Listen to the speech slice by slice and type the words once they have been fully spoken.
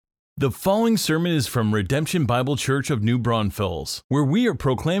The following sermon is from Redemption Bible Church of New Braunfels, where we are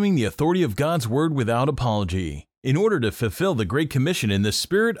proclaiming the authority of God's Word without apology, in order to fulfill the Great Commission in the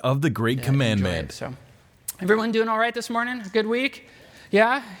spirit of the Great Commandment. So, everyone doing all right this morning? Good week?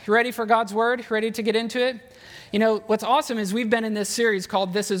 Yeah? You ready for God's Word? Ready to get into it? You know, what's awesome is we've been in this series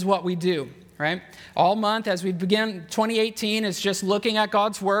called This Is What We Do, right? All month as we begin 2018 is just looking at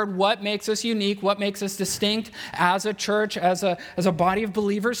God's Word, what makes us unique, what makes us distinct as a church, as a body of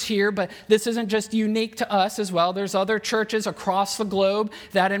believers here. But this isn't just unique to us as well. There's other churches across the globe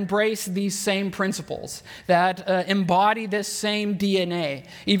that embrace these same principles, that embody this same DNA.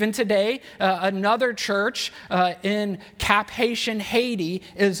 Even today, another church in Cap Haitian, Haiti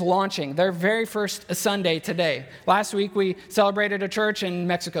is launching their very first Sunday today. Last week, we celebrated a church in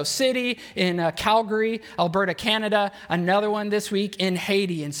Mexico City, in Calgary, Alberta, Canada, another one this week in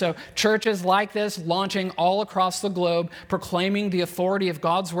Haiti. And so churches like this launching all across the globe, proclaiming the authority of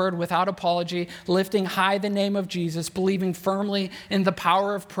God's Word without apology, lifting high the name of Jesus, believing firmly in the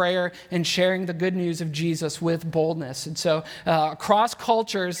power of prayer, and sharing the good news of Jesus with boldness. And so across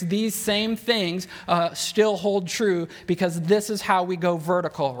cultures, these same things still hold true because this is how we go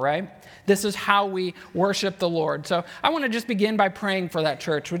vertical, right? This is how we worship the Lord. So I want to just begin by praying for that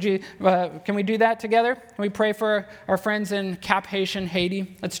church. Would you? Can we do that together? Can we pray for our friends in Cap Haitian,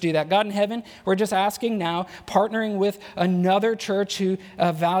 Haiti? Let's do that. God in heaven, we're just asking now, partnering with another church who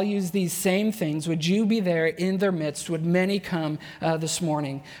values these same things, would you be there in their midst? Would many come this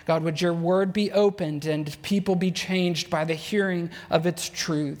morning? God, would your word be opened and people be changed by the hearing of its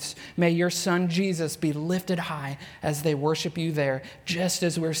truths? May your son Jesus be lifted high as they worship you there, just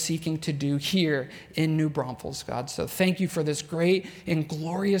as we're seeking to do here in New Braunfels, God. So thank you for this great and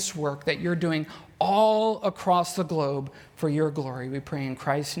glorious work that you're doing all across the globe for your glory. We pray in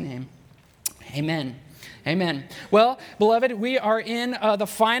Christ's name. Amen. Amen. Well, beloved, we are in the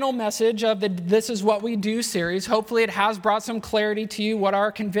final message of the This Is What We Do series. Hopefully it has brought some clarity to you, what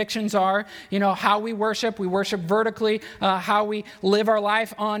our convictions are, how we worship vertically, how we live our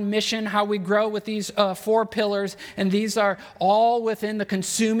life on mission, how we grow with these 4 pillars. And these are all within the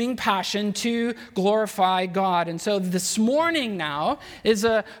consuming passion to glorify God. And so this morning now is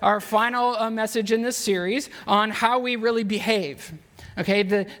our final message in this series on how we really behave. Okay,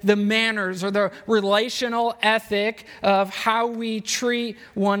 the manners or the relational ethic of how we treat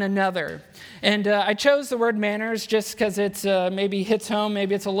one another. And I chose the word manners just because it's maybe hits home,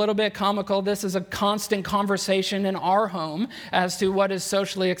 maybe it's a little bit comical. This is a constant conversation in our home as to what is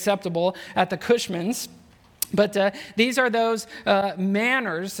socially acceptable at the Cushmans. But these are those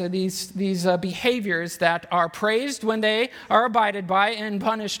manners, these behaviors that are praised when they are abided by and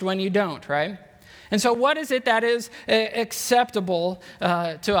punished when you don't, right? And so what is it that is acceptable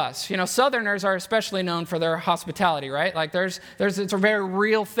to us? Southerners are especially known for their hospitality, right? Like it's a very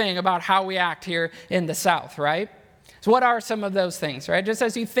real thing about how we act here in the South, right? So what are some of those things, right? Just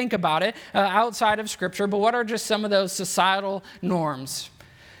as you think about it outside of Scripture, but what are just some of those societal norms?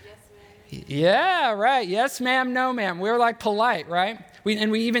 Yes, ma'am. Yeah, right. Yes, ma'am, no, ma'am. We're like polite, right? We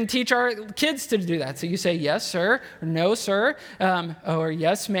even teach our kids to do that. So you say, yes, sir, or no, sir, or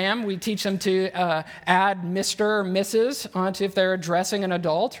yes, ma'am. We teach them to add Mr. or Mrs. onto if they're addressing an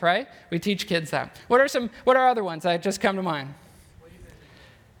adult, right? We teach kids that. What are other ones that just come to mind?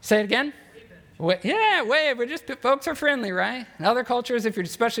 Say it again? Wave. We're just, folks are friendly, right? In other cultures,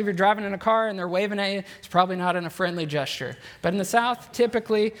 especially if you're driving in a car and they're waving at you, it's probably not in a friendly gesture. But in the South,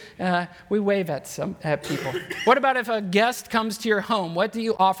 typically, we wave at people. What about if a guest comes to your home? What do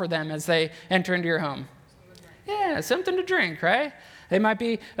you offer them as they enter into your home? Yeah, something to drink, right? They might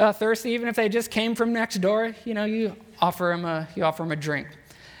be thirsty, even if they just came from next door. You offer them a drink.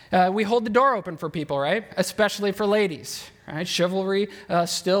 We hold the door open for people, right? Especially for ladies, right? Chivalry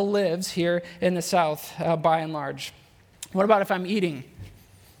still lives here in the South by and large. What about if I'm eating?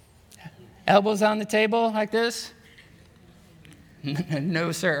 Elbows on the table like this?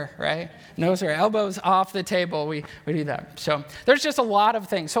 No, sir, right? No, sir. Elbows off the table. We do that. So there's just a lot of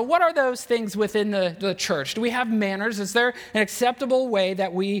things. So what are those things within the church? Do we have manners? Is there an acceptable way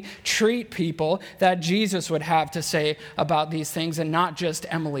that we treat people that Jesus would have to say about these things and not just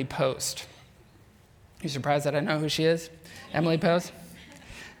Emily Post? You surprised that I know who she is? Emily Post?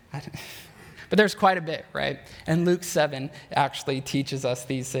 But there's quite a bit, right? And Luke 7 actually teaches us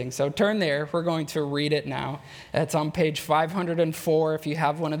these things. So turn there. We're going to read it now. It's on page 504 if you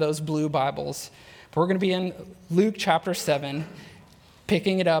have one of those blue Bibles. But we're going to be in Luke chapter 7,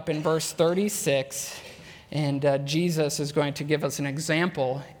 picking it up in verse 36. And Jesus is going to give us an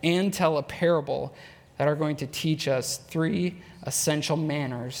example and tell a parable that are going to teach us 3 essential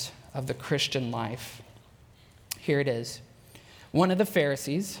manners of the Christian life. Here it is. One of the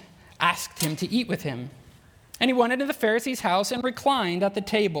Pharisees, asked him to eat with him. And he went into the Pharisee's house and reclined at the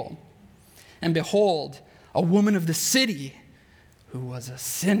table. And behold, a woman of the city who was a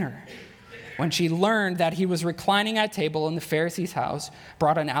sinner, when she learned that he was reclining at table in the Pharisee's house,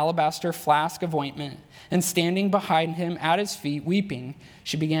 brought an alabaster flask of ointment, and standing behind him at his feet, weeping,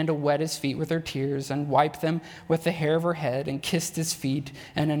 she began to wet his feet with her tears and wiped them with the hair of her head and kissed his feet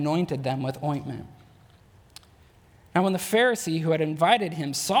and anointed them with ointment. Now when the Pharisee who had invited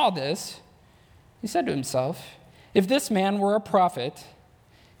him saw this, he said to himself, if this man were a prophet,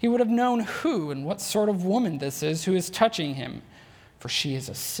 he would have known who and what sort of woman this is who is touching him, for she is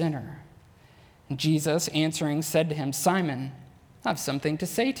a sinner. And Jesus, answering, said to him, Simon, I have something to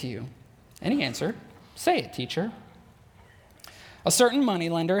say to you. And he answered, say it, teacher. A certain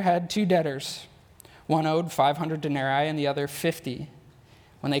moneylender had 2 debtors. One owed 500 denarii and the other 50.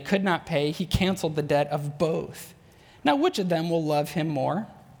 When they could not pay, he canceled the debt of both. Now which of them will love him more?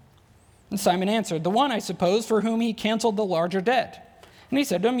 And Simon answered, the one, I suppose, for whom he canceled the larger debt. And he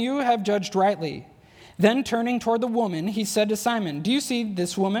said to him, you have judged rightly. Then turning toward the woman, he said to Simon, do you see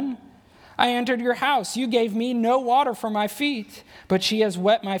this woman? I entered your house. You gave me no water for my feet, but she has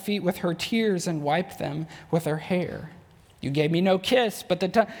wet my feet with her tears and wiped them with her hair. You gave me no kiss,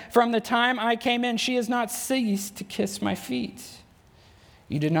 but from the time I came in, she has not ceased to kiss my feet.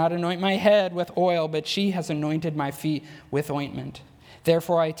 You did not anoint my head with oil, but she has anointed my feet with ointment.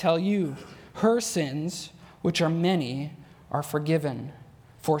 Therefore I tell you, her sins, which are many, are forgiven,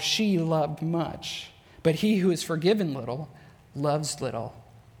 for she loved much. But he who is forgiven little loves little.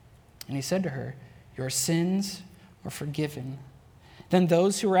 And he said to her, your sins are forgiven. Then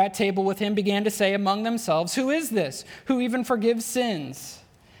those who were at table with him began to say among themselves, who is this who even forgives sins?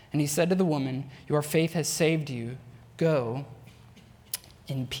 And he said to the woman, your faith has saved you. Go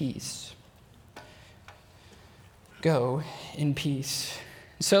in peace. Go in peace.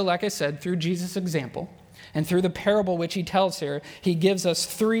 So, like I said, through Jesus' example, and through the parable which he tells here, he gives us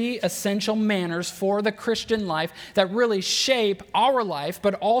 3 essential manners for the Christian life that really shape our life,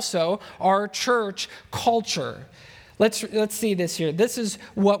 but also our church culture. Let's see this here. This is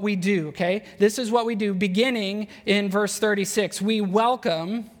what we do, okay? This is what we do beginning in verse 36. We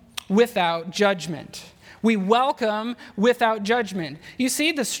welcome without judgment. We welcome without judgment. You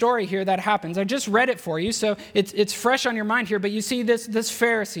see the story here that happens. I just read it for you, so it's fresh on your mind here, but you see this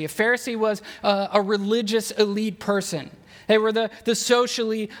Pharisee. A Pharisee was a religious elite person. They were the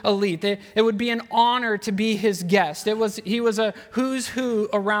socially elite. It would be an honor to be his guest. He was a who's who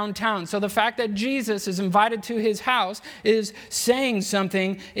around town. So the fact that Jesus is invited to his house is saying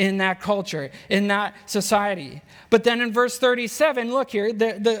something in that culture, in that society. But then in verse 37, look here,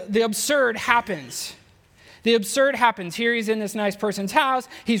 the absurd happens. The absurd happens. Here he's in this nice person's house.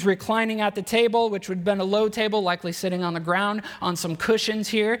 He's reclining at the table, which would have been a low table, likely sitting on the ground on some cushions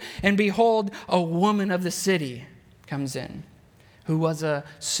here. And behold, a woman of the city comes in who was a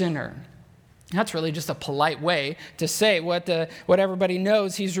sinner. That's really just a polite way to say what everybody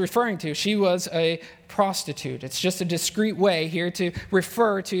knows he's referring to. She was a prostitute. It's just a discreet way here to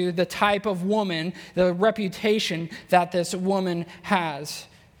refer to the type of woman, the reputation that this woman has.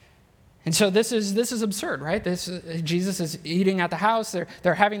 And so this is absurd, right? Jesus is eating at the house.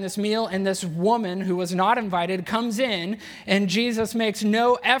 They're having this meal, and this woman who was not invited comes in, and Jesus makes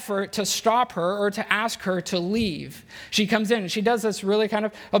no effort to stop her or to ask her to leave. She comes in, and she does this really kind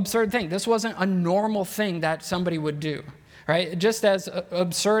of absurd thing. This wasn't a normal thing that somebody would do, right? Just as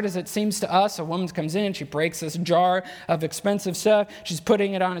absurd as it seems to us, a woman comes in, she breaks this jar of expensive stuff. She's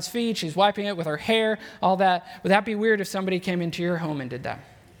putting it on his feet. She's wiping it with her hair, all that. Would that be weird if somebody came into your home and did that?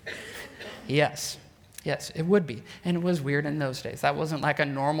 Yes, it would be. And it was weird in those days. That wasn't like a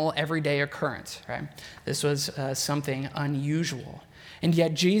normal, everyday occurrence, right? This was something unusual. And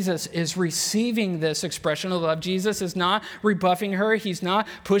yet Jesus is receiving this expression of love. Jesus is not rebuffing her. He's not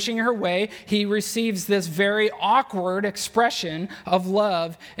pushing her away. He receives this very awkward expression of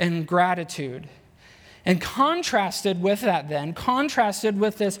love and gratitude. And contrasted with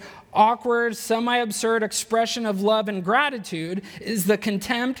this awkward, semi-absurd expression of love and gratitude is the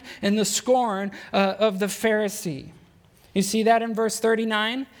contempt and the scorn of the Pharisee. You see that in verse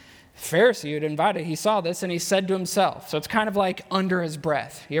 39? The Pharisee who had invited, he saw this and he said to himself. So it's kind of like under his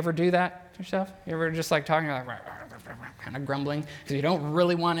breath. You ever do that yourself? You ever just like talking like kind of grumbling because you don't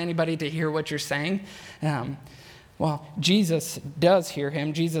really want anybody to hear what you're saying? Well, Jesus does hear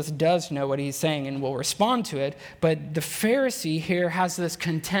him. Jesus does know what he's saying and will respond to it. But the Pharisee here has this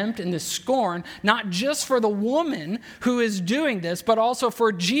contempt and this scorn, not just for the woman who is doing this, but also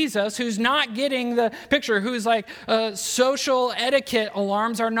for Jesus, who's not getting the picture, who's like social etiquette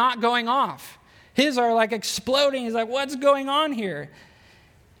alarms are not going off. His are like exploding. He's like, what's going on here?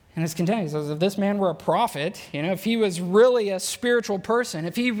 And it's continuing. He says, if this man were a prophet, if he was really a spiritual person,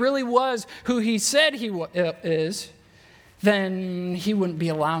 if he really was who he said he is, then he wouldn't be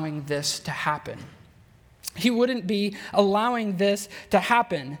allowing this to happen. He wouldn't be allowing this to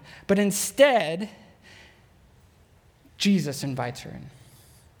happen. But instead, Jesus invites her in.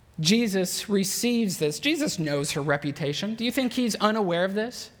 Jesus receives this. Jesus knows her reputation. Do you think he's unaware of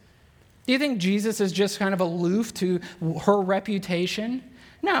this? Do you think Jesus is just kind of aloof to her reputation?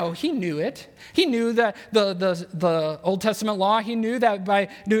 No, he knew it. He knew that the Old Testament law, he knew that by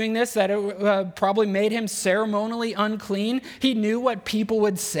doing this, that it probably made him ceremonially unclean. He knew what people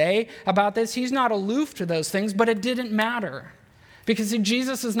would say about this. He's not aloof to those things, but it didn't matter. Because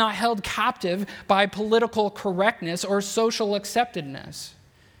Jesus is not held captive by political correctness or social acceptedness.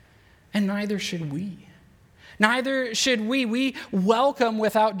 And neither should we. Neither should we. We welcome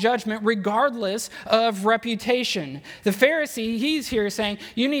without judgment, regardless of reputation. The Pharisee, he's here saying,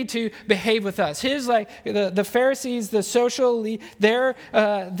 you need to behave with us. His, the Pharisees, the social elite, their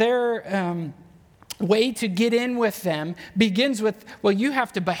way to get in with them begins with, well, you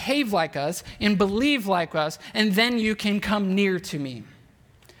have to behave like us and believe like us, and then you can come near to me.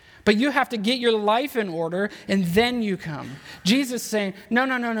 But you have to get your life in order, and then you come. Jesus is saying,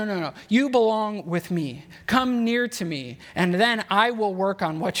 no. You belong with me. Come near to me, and then I will work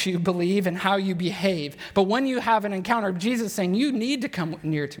on what you believe and how you behave. But when you have an encounter, Jesus is saying, you need to come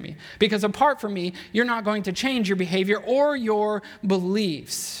near to me. Because apart from me, you're not going to change your behavior or your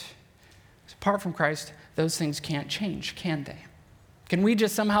beliefs. Apart from Christ, those things can't change, can they? Can we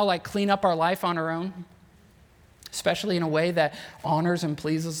just somehow clean up our life on our own? Especially in a way that honors and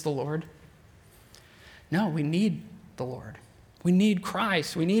pleases the Lord? No, we need the Lord. We need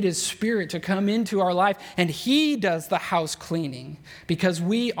Christ. We need his Spirit to come into our life, and he does the house cleaning because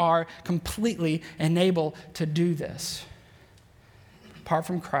we are completely enabled to do this. Apart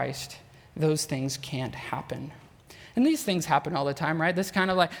from Christ, those things can't happen. And these things happen all the time, right? This kind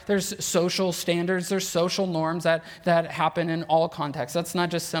of there's social standards, there's social norms that happen in all contexts. That's not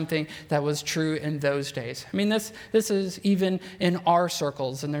just something that was true in those days. I mean, this is even in our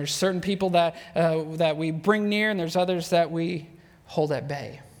circles, and there's certain people that we bring near, and there's others that we hold at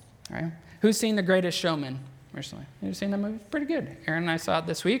bay, right? Who's seen The Greatest Showman recently? You've seen that movie? Pretty good. Aaron and I saw it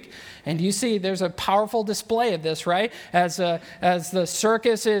this week. And you see there's a powerful display of this, right? As the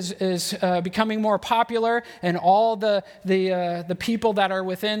circus is becoming more popular, and all the people that are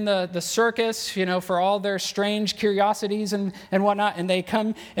within the circus, for all their strange curiosities and whatnot, and they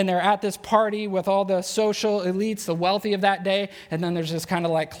come and they're at this party with all the social elites, the wealthy of that day, and then there's this kind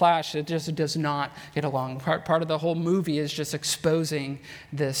of clash. It just does not get along. Part of the whole movie is just exposing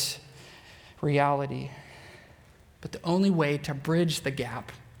this reality. But the only way to bridge the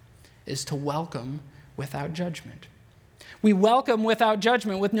gap is to welcome without judgment. We welcome without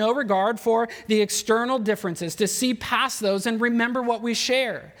judgment, with no regard for the external differences, to see past those and remember what we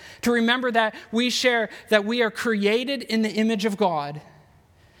share. To remember that we share that we are created in the image of God,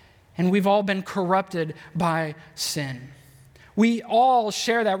 and we've all been corrupted by sin. We all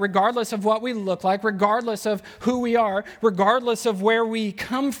share that regardless of what we look like, regardless of who we are, regardless of where we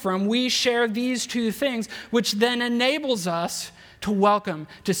come from. We share these two things, which then enables us to welcome,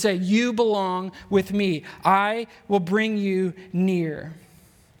 to say, you belong with me. I will bring you near.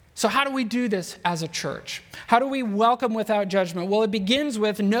 So how do we do this as a church? How do we welcome without judgment? Well, it begins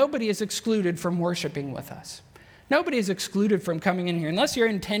with nobody is excluded from worshiping with us. Nobody is excluded from coming in here, unless you're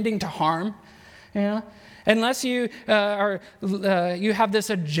intending to harm, unless you you have this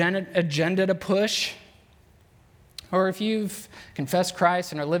agenda to push, or if you've confessed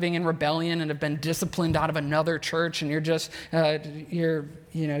Christ and are living in rebellion and have been disciplined out of another church, and you're just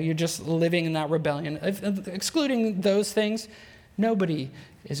living in that rebellion. Excluding those things, nobody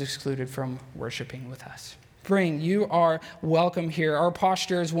is excluded from worshiping with us. You are welcome here. Our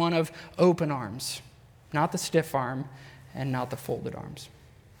posture is one of open arms, not the stiff arm and not the folded arms,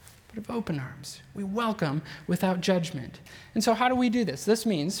 but of open arms. We welcome without judgment. And so how do we do this? This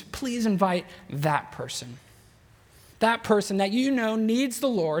means please invite that person. That person that needs the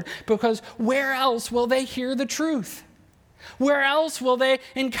Lord, because where else will they hear the truth? Where else will they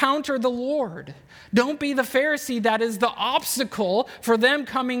encounter the Lord? Don't be the Pharisee that is the obstacle for them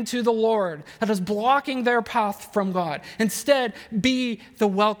coming to the Lord, that is blocking their path from God. Instead, be the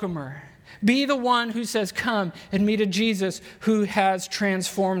welcomer. Be the one who says, come and meet a Jesus who has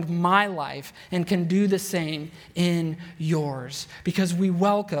transformed my life and can do the same in yours. Because we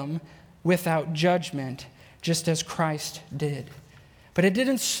welcome without judgment, just as Christ did. But it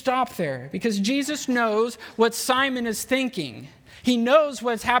didn't stop there, because Jesus knows what Simon is thinking. He knows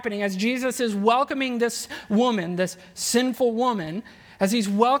what's happening as Jesus is welcoming this woman, this sinful woman, As he's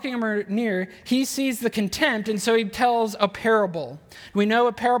welcoming her near, he sees the contempt, and so he tells a parable. We know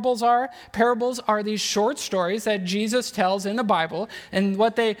what parables are. Parables are these short stories that Jesus tells in the Bible, and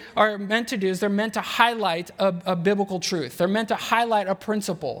what they are meant to do is they're meant to highlight a biblical truth. They're meant to highlight a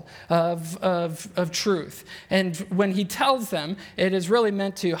principle of truth. And when he tells them, it is really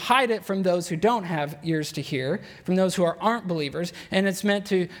meant to hide it from those who don't have ears to hear, from those who aren't believers, and it's meant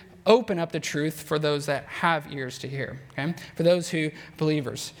to open up the truth for those that have ears to hear, okay? For those who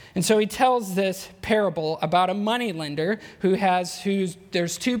believers. And so he tells this parable about a moneylender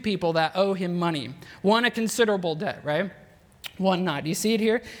there's two people that owe him money. One a considerable debt, right? One not. Do you see it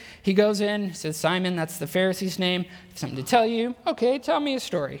here? He goes in, says, Simon, that's the Pharisee's name, something to tell you. Okay, tell me a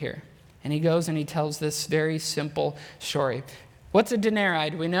story here. And he goes and he tells this very simple story. What's a denarii?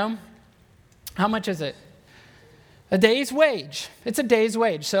 Do we know? How much is it? A day's wage. It's a day's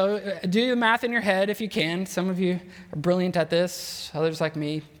wage. So do the math in your head if you can. Some of you are brilliant at this. Others like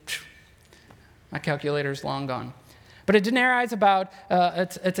me, my calculator's long gone. But a denarii is about,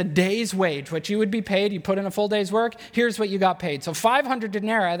 it's a day's wage, what you would be paid. You put in a full day's work, here's what you got paid. So 500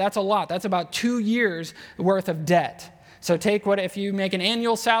 denarii, that's a lot. That's about 2 years worth of debt. So take if you make an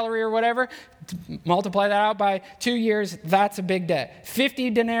annual salary or whatever, multiply that out by 2 years, that's a big debt. 50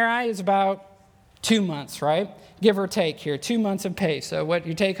 denarii is about 2 months, right? Give or take here, 2 months of pay. So what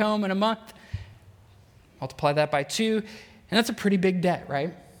you take home in a month, multiply that by 2, and that's a pretty big debt,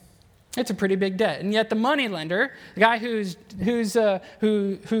 right? It's a pretty big debt. And yet the moneylender, the guy who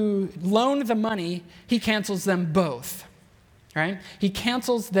loaned the money, he cancels them both, right? He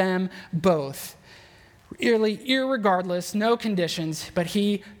cancels them both. Really, irregardless, no conditions, but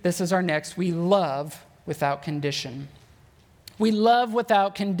this is our next, we love without condition. We love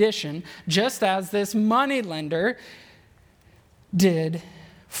without condition, just as this moneylender did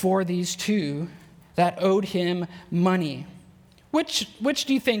for these two that owed him money. Which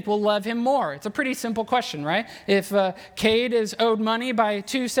do you think will love him more? It's a pretty simple question, right? If Cade is owed money by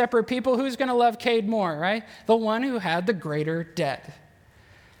two separate people, who's going to love Cade more, right? The one who had the greater debt.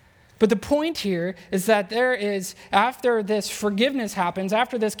 But the point here is that after this forgiveness happens,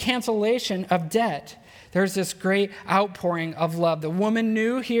 after this cancellation of debt, there's this great outpouring of love. The woman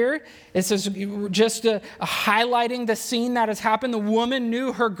knew here, it's just highlighting the scene that has happened. The woman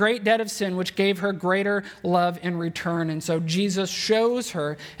knew her great debt of sin, which gave her greater love in return. And so Jesus shows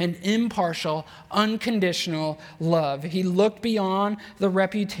her an impartial, unconditional love. He looked beyond the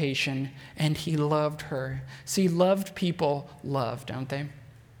reputation and he loved her. See, loved people love, don't they?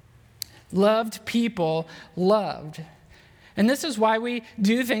 Loved people loved. And this is why we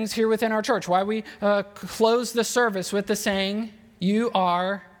do things here within our church, why we close the service with the saying, you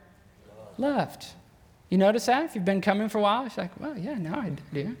are loved. You notice that? If you've been coming for a while, it's like, well, yeah, no, I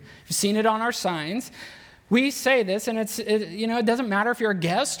do. You've seen it on our signs. We say this, and it doesn't matter if you're a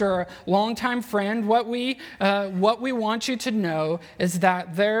guest or a longtime friend. What we want you to know is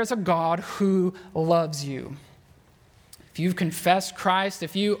that there's a God who loves you. If you've confessed Christ,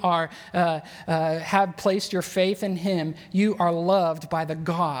 if you have placed your faith in him, you are loved by the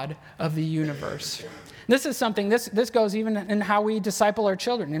God of the universe. This is something, this goes even in how we disciple our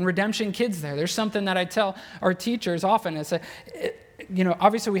children. In Redemption Kids there's something that I tell our teachers often.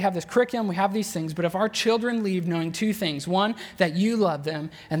 Obviously we have this curriculum, we have these things, but if our children leave knowing two things, one, that you love them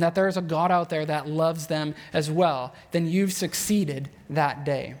and that there's a God out there that loves them as well, then you've succeeded that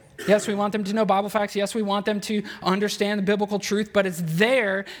day. Yes, we want them to know Bible facts. Yes, we want them to understand the biblical truth, but it's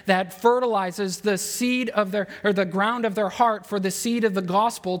there that fertilizes the seed of the ground of their heart for the seed of the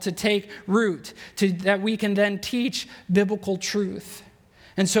gospel to take root, that we can then teach biblical truth.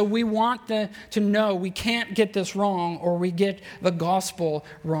 And so we want to know we can't get this wrong or we get the gospel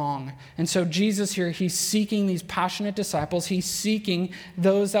wrong. And so Jesus here, he's seeking these passionate disciples. He's seeking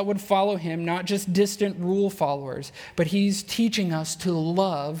those that would follow him, not just distant rule followers, but he's teaching us to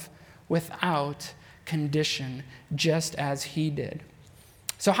love without condition, just as he did.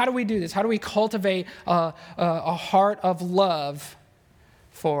 So how do we do this? How do we cultivate a heart of love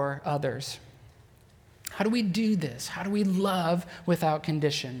for others? How do we do this? How do we love without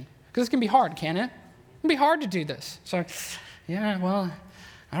condition? Because this can be hard, can't it? It can be hard to do this. So, yeah, well,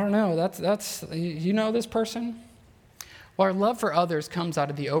 I don't know. That's you know this person? Well, our love for others comes out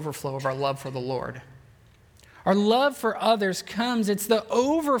of the overflow of our love for the Lord. Our love for others it's the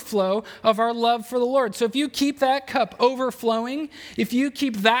overflow of our love for the Lord. So if you keep that cup overflowing, if you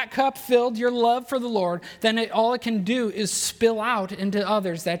keep that cup filled, your love for the Lord, then all it can do is spill out into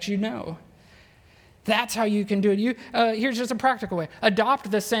others that you know. That's how you can do it. Here's just a practical way.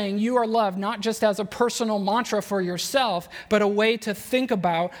 Adopt the saying, you are loved, not just as a personal mantra for yourself, but a way to think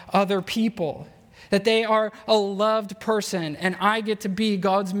about other people. that they are a loved person, and I get to be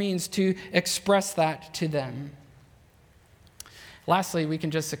God's means to express that to them. Lastly, we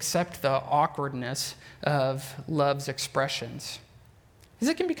can just accept the awkwardness of love's expressions.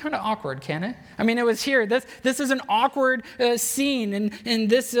 Because it can be kind of awkward, can it? I mean, it was here. This is an awkward scene, and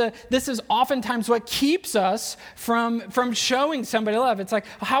this is oftentimes what keeps us from showing somebody love. It's like,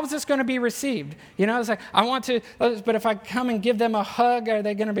 how is this going to be received? You know, it's like, I want to, but if I come and give them a hug, are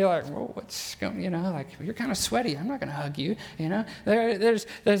they going to be like, whoa, what's going, you know, like, you're kind of sweaty. I'm not going to hug you, you know? There's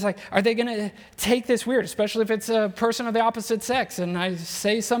like, are they going to take this weird, especially if it's a person of the opposite sex, and I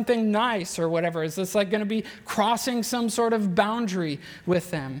say something nice or whatever? Is this like going to be crossing some sort of boundary with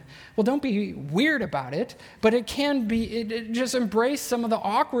them? Well, don't be weird about it, but it can be, just embrace some of the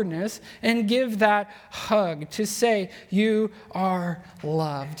awkwardness and give that hug to say you are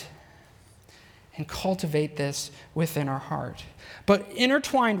loved, and cultivate this within our heart. But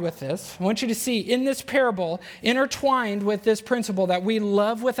intertwined with this, I want you to see in this parable, intertwined with this principle that we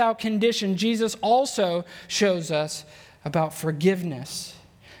love without condition, Jesus also shows us about forgiveness.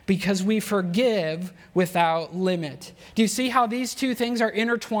 Because we forgive without limit. Do you see how these two things are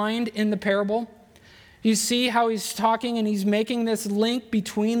intertwined in the parable? Do you see how he's talking and he's making this link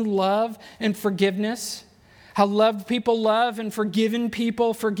between love and forgiveness? How loved people love and forgiven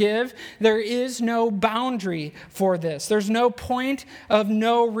people forgive. There is no boundary for this. There's no point of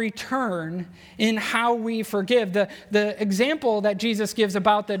no return in how we forgive. The example that Jesus gives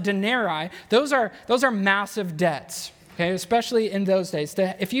about the denarii, those are massive debts. Okay, especially in those days.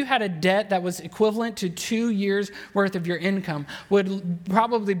 If you had a debt that was equivalent to 2 years' worth of your income, would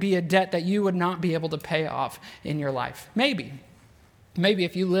probably be a debt that you would not be able to pay off in your life. Maybe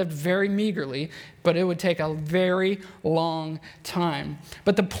if you lived very meagerly, but it would take a very long time.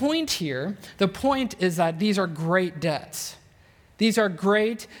 But the point is that these are great debts. These are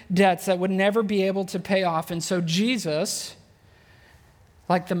great debts that would never be able to pay off. And so Jesus,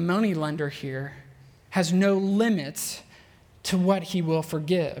 like the moneylender here, has no limits to what he will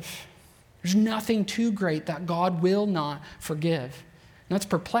forgive. There's nothing too great that God will not forgive. And that's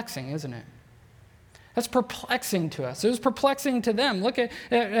perplexing, isn't it? That's perplexing to us. It was perplexing to them. Look at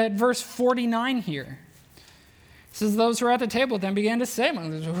verse 49 here. It says, those who were at the table then began to say,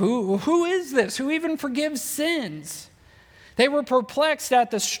 who is this? Who even forgives sins? They were perplexed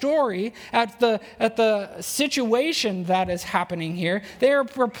at the story, at the situation that is happening here. They are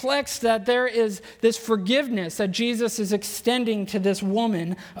perplexed that there is this forgiveness that Jesus is extending to this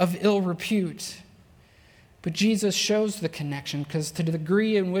woman of ill repute. But Jesus shows the connection, because to the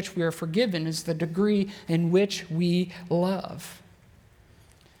degree in which we are forgiven is the degree in which we love.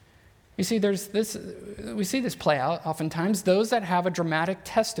 You see, we see this play out oftentimes. Those that have a dramatic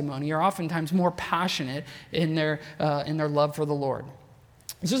testimony are oftentimes more passionate in their love for the Lord.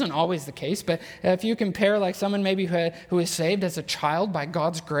 This isn't always the case, but if you compare like someone maybe who is saved as a child by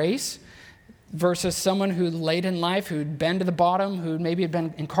God's grace versus someone who late in life, who'd been to the bottom, who maybe had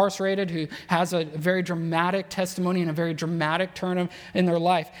been incarcerated, who has a very dramatic testimony and a very dramatic turn in their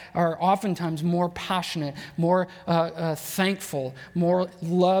life, are oftentimes more passionate, more thankful, more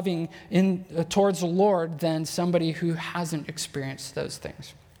loving towards the Lord than somebody who hasn't experienced those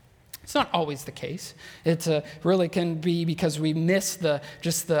things. It's not always the case. It really can be because we miss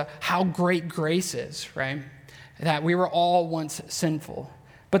how great grace is, right? That we were all once sinful.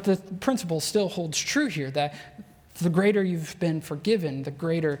 But the principle still holds true here, that the greater you've been forgiven, the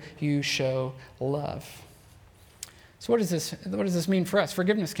greater you show love. So what does this mean for us?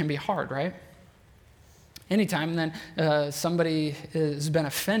 Forgiveness can be hard, right? Anytime then somebody has been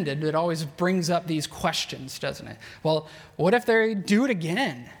offended, it always brings up these questions, doesn't it? Well, what if they do it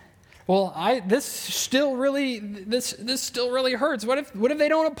again? Well, this still really hurts. What if they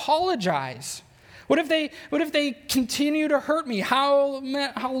don't apologize? What if they continue to hurt me? How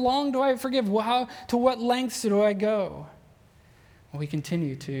long do I forgive? To what lengths do I go? Well, we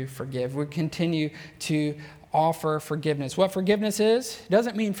continue to forgive. We continue to offer forgiveness. What forgiveness is, it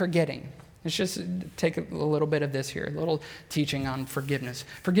doesn't mean forgetting. Let's just take a little bit of this here, a little teaching on forgiveness.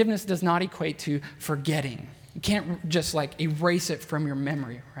 Forgiveness does not equate to forgetting. You can't just erase it from your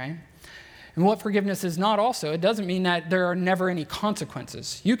memory, right? And what forgiveness is not also, it doesn't mean that there are never any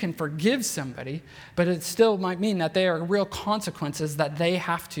consequences. You can forgive somebody, but it still might mean that there are real consequences that they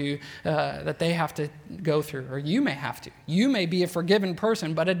have to go through, or you may have to. You may be a forgiven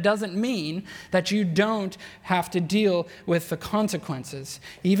person, but it doesn't mean that you don't have to deal with the consequences.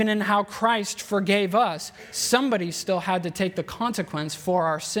 Even in how Christ forgave us, somebody still had to take the consequence for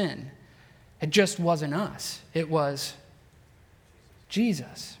our sin. It just wasn't us. It was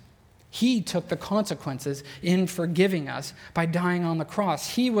Jesus. He took the consequences in forgiving us by dying on the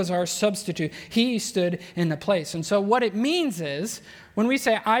cross. He was our substitute. He stood in the place. And so what it means is, when we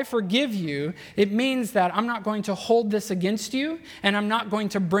say, I forgive you, it means that I'm not going to hold this against you, and I'm not going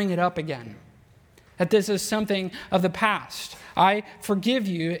to bring it up again. That this is something of the past. I forgive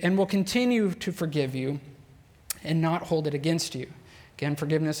you and will continue to forgive you and not hold it against you. Again,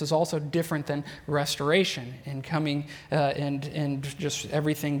 forgiveness is also different than restoration in coming and just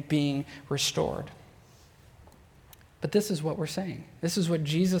everything being restored. But this is what we're saying. This is what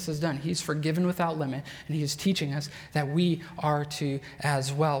Jesus has done. He's forgiven without limit, and he is teaching us that we are to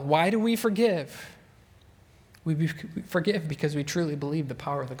as well. Why do we forgive? We forgive because we truly believe the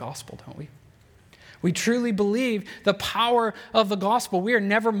power of the gospel, don't we? We truly believe the power of the gospel. We are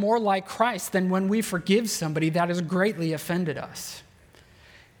never more like Christ than when we forgive somebody that has greatly offended us.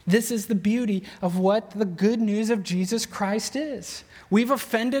 This is the beauty of what the good news of Jesus Christ is. We've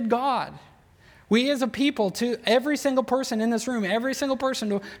offended God. We as a people, to every single person in this room, every single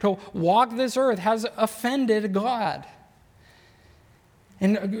person to walk this earth has offended God.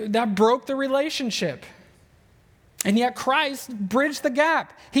 And that broke the relationship. And yet Christ bridged the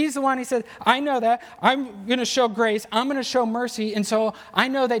gap. He's the one, he said, I know that. I'm going to show grace. I'm going to show mercy. And so I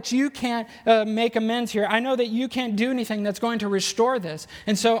know that you can't make amends here. I know that you can't do anything that's going to restore this.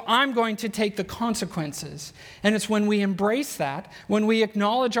 And so I'm going to take the consequences. And it's when we embrace that, when we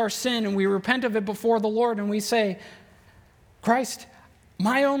acknowledge our sin and we repent of it before the Lord and we say, Christ,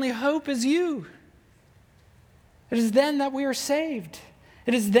 my only hope is you. It is then that we are saved.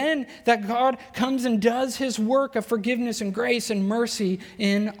 It is then that God comes and does his work of forgiveness and grace and mercy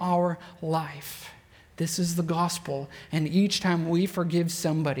in our life. This is the gospel. And each time we forgive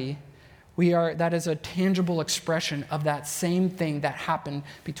somebody, that is a tangible expression of that same thing that happened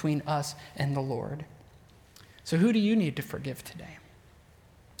between us and the Lord. So who do you need to forgive today?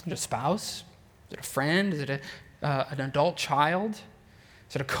 Is it a spouse? Is it a friend? Is it an adult child?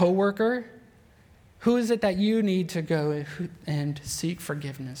 Is it a coworker? Who is it that you need to go and seek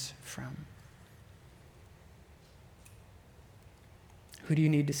forgiveness from? Who do you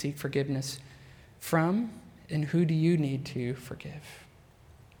need to seek forgiveness from? And who do you need to forgive?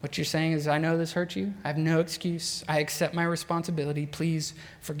 What you're saying is, I know this hurt you. I have no excuse. I accept my responsibility. Please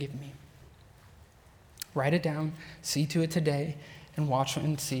forgive me. Write it down. See to it today. And watch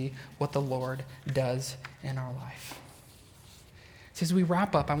and see what the Lord does in our life. As we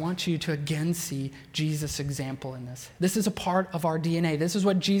wrap up, I want you to again see Jesus' example in this. This is a part of our DNA. This is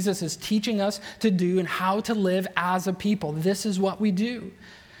what Jesus is teaching us to do and how to live as a people. This is what we do.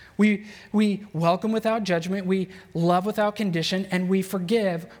 We welcome without judgment, we love without condition, and we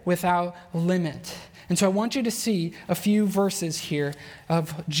forgive without limit. And so I want you to see a few verses here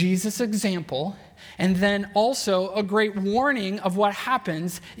of Jesus' example, and then also a great warning of what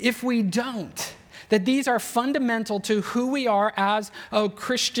happens if we don't. That these are fundamental to who we are as a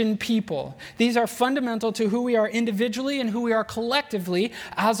Christian people. These are fundamental to who we are individually and who we are collectively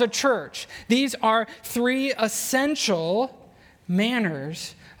as a church. These are three essential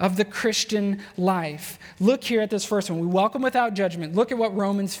manners of the Christian life. Look here at this first one. We welcome without judgment. Look at what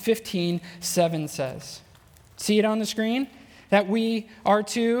Romans 15:7 says. See it on the screen? That we are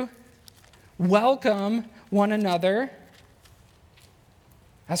to welcome one another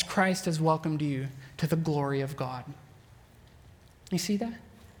as Christ has welcomed you to the glory of God. You see that?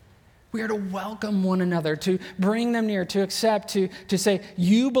 We are to welcome one another, to bring them near, to accept, to say,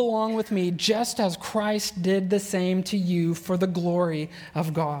 you belong with me just as Christ did the same to you for the glory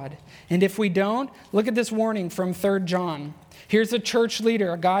of God. And if we don't, look at this warning from 3 John. Here's a church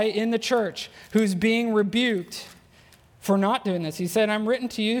leader, a guy in the church who's being rebuked for not doing this. He said, I'm written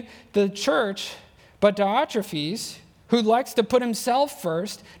to you, the church, but Diotrephes, who likes to put himself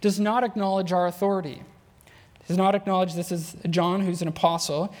first, does not acknowledge our authority. Does not acknowledge, this is John, who's an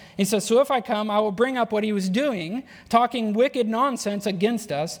apostle. He says, so if I come, I will bring up what he was doing, talking wicked nonsense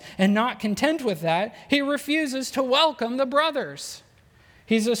against us, and not content with that, he refuses to welcome the brothers.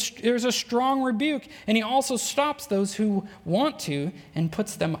 There's a strong rebuke, and he also stops those who want to and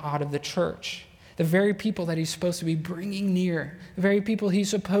puts them out of the church. The very people that he's supposed to be bringing near, the very people he's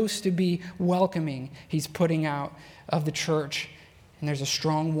supposed to be welcoming, he's putting out of the church. And there's a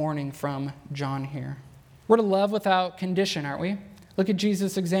strong warning from John here. We're to love without condition, aren't we? Look at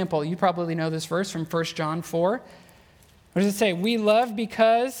Jesus' example. You probably know this verse from 1 John 4. What does it say? We love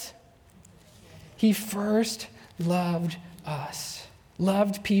because he first loved us.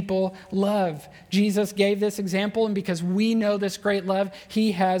 Loved people, love. Jesus gave this example, and because we know this great love,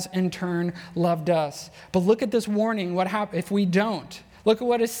 he has in turn loved us. But look at this warning. What happens if we don't? Look at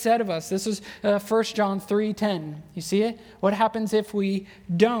what is said of us. This is 1 John 3:10. You see it? What happens if we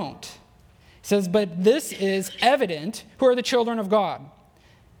don't? He says, but this is evident who are the children of God.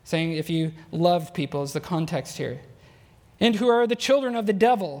 Saying if you love people is the context here. And who are the children of the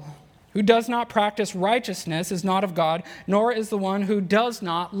devil. Who does not practice righteousness is not of God, nor is the one who does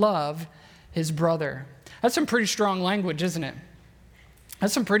not love his brother. That's some pretty strong language, isn't it?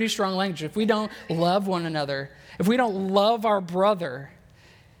 That's some pretty strong language. If we don't love one another, if we don't love our brother,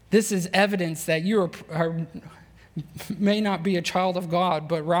 this is evidence that you may not be a child of God,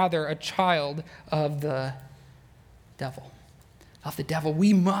 but rather a child of the devil. Of the devil.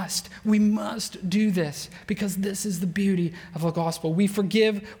 We must do this because this is the beauty of the gospel. We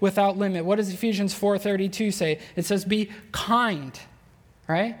forgive without limit. What does Ephesians 4:32 say? It says, be kind,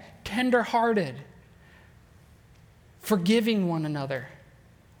 right? Tender-hearted, forgiving one another.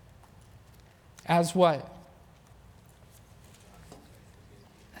 As what?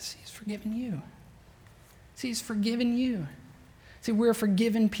 As he's forgiven you. See, he's forgiven you. See, we're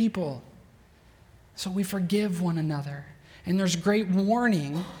forgiven people. So we forgive one another. And there's great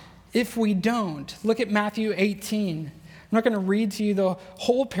warning if we don't. Look at Matthew 18. I'm not going to read to you the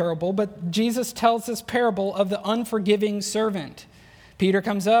whole parable, but Jesus tells this parable of the unforgiving servant. Peter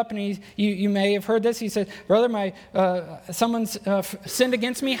comes up, and you may have heard this. He said, brother, someone's sinned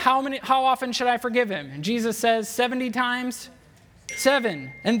against me. How often should I forgive him? And Jesus says, 70 times 7.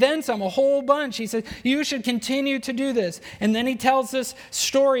 And then some, a whole bunch. He says, you should continue to do this. And then he tells this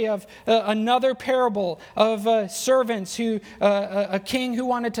story of another parable of servants a king who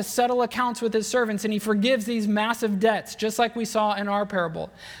wanted to settle accounts with his servants, and he forgives these massive debts, just like we saw in our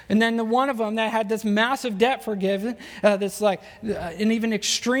parable. And then the one of them that had this massive debt forgiven, an even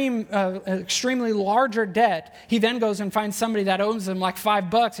extremely larger debt, he then goes and finds somebody that owes him like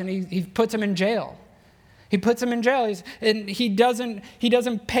 $5, and he puts him in jail. He puts him in jail, and he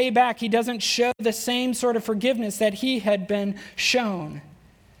doesn't pay back. He doesn't show the same sort of forgiveness that he had been shown.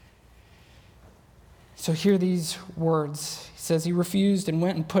 So hear these words. He says he refused and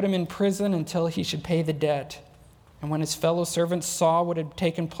went and put him in prison until he should pay the debt. And when his fellow servants saw what had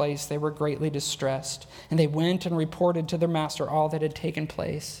taken place, they were greatly distressed. And they went and reported to their master all that had taken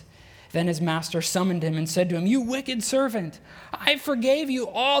place. Then his master summoned him and said to him, you wicked servant, I forgave you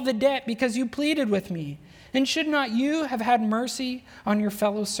all the debt because you pleaded with me. And should not you have had mercy on your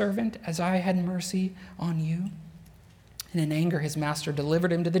fellow servant as I had mercy on you? And in anger his master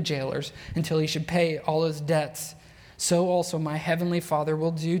delivered him to the jailers until he should pay all his debts. So also my heavenly Father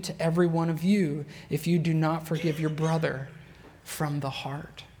will do to every one of you if you do not forgive your brother from the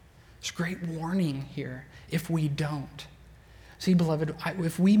heart. There's great warning here if we don't. See, beloved,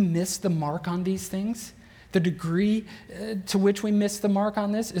 if we miss the mark on these things, the degree to which we miss the mark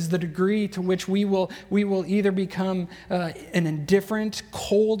on this is the degree to which we will either become an indifferent,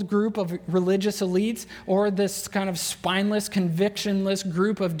 cold group of religious elites or this kind of spineless, convictionless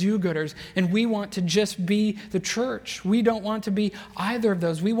group of do-gooders. And we want to just be the church. We don't want to be either of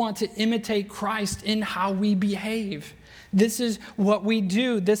those. We want to imitate Christ in how we behave. This is what we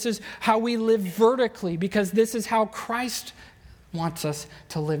do. This is how we live vertically, because this is how Christ wants us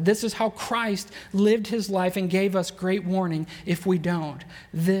to live. This is how Christ lived his life and gave us great warning if we don't.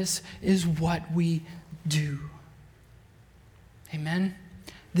 This is what we do. Amen?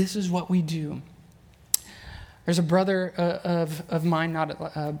 This is what we do. There's a brother of mine, not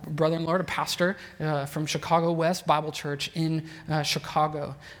a brother-in-law, a pastor from Chicago West Bible Church in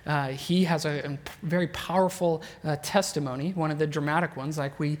Chicago. He has a very powerful testimony, one of the dramatic ones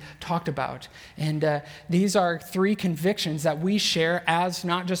like we talked about. And these are 3 convictions that we share as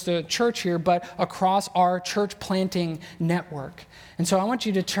not just a church here, but across our church planting network. And so I want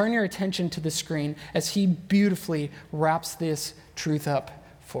you to turn your attention to the screen as he beautifully wraps this truth up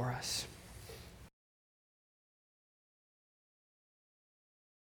for us.